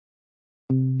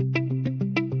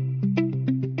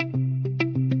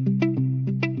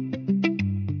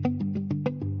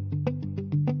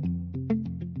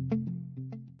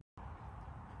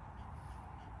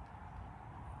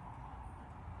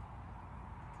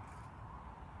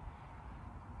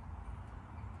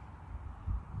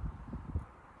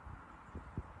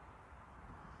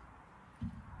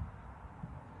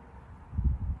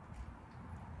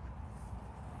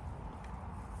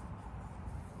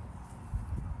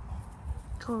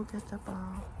go get the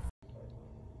ball.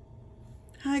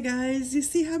 Hi guys, you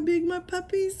see how big my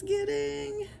puppy's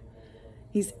getting?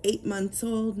 He's 8 months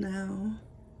old now.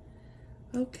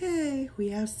 Okay, we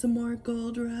have some more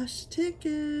Gold Rush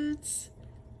tickets.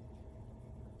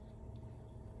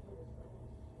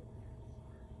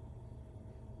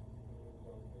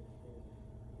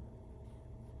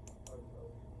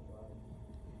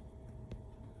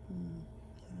 I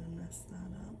messed that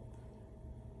up.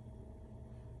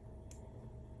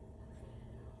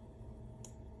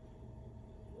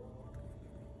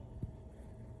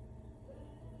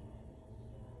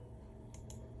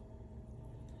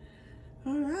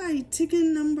 All right, ticket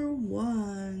number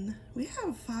 1. We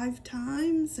have 5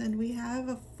 times and we have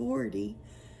a 40.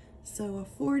 So a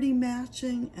 40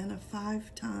 matching and a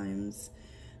 5 times.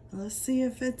 Let's see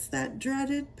if it's that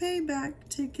dreaded payback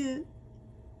ticket.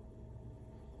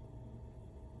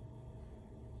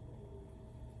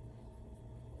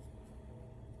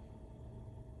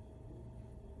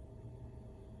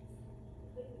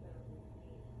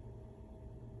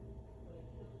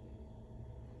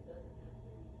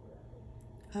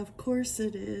 Of course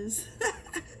it is.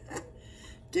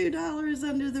 $2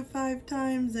 under the 5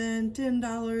 times and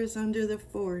 $10 under the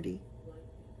 40.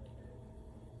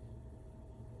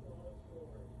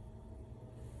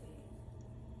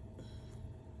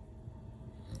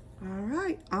 All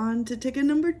right, on to ticket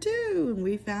number 2.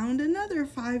 We found another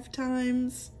 5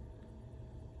 times.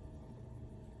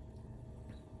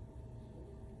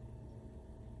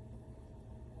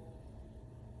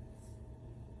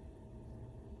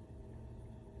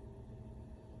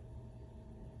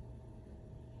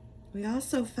 We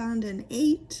also found an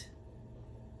 8.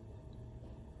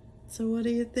 So what do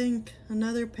you think?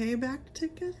 Another payback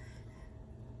ticket?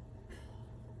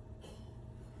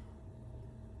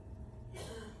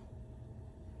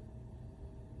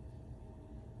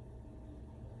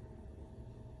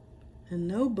 And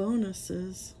no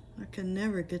bonuses. I can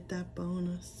never get that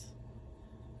bonus.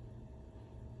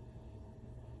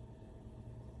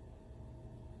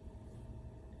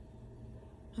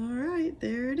 All right,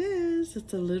 there it is.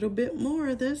 It's a little bit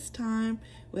more this time.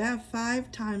 We have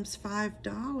 5 times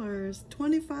 $5,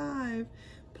 25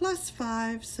 plus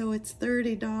 5, so it's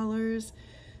 $30.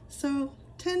 So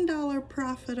 $10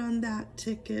 profit on that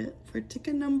ticket for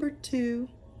ticket number 2.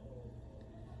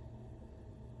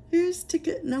 Here's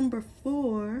ticket number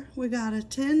 4. We got a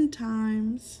 10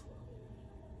 times.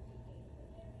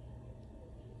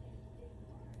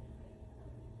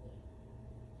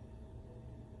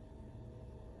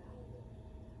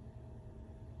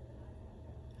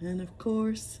 And of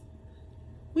course,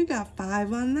 we got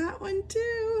 5 on that one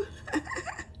too.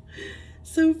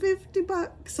 So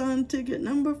 $50 on ticket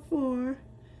number 4.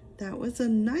 That was a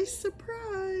nice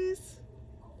surprise.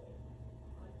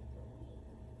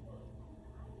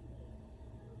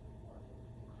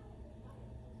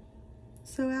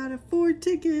 So out of 4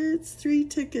 tickets, 3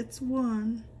 tickets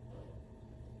won.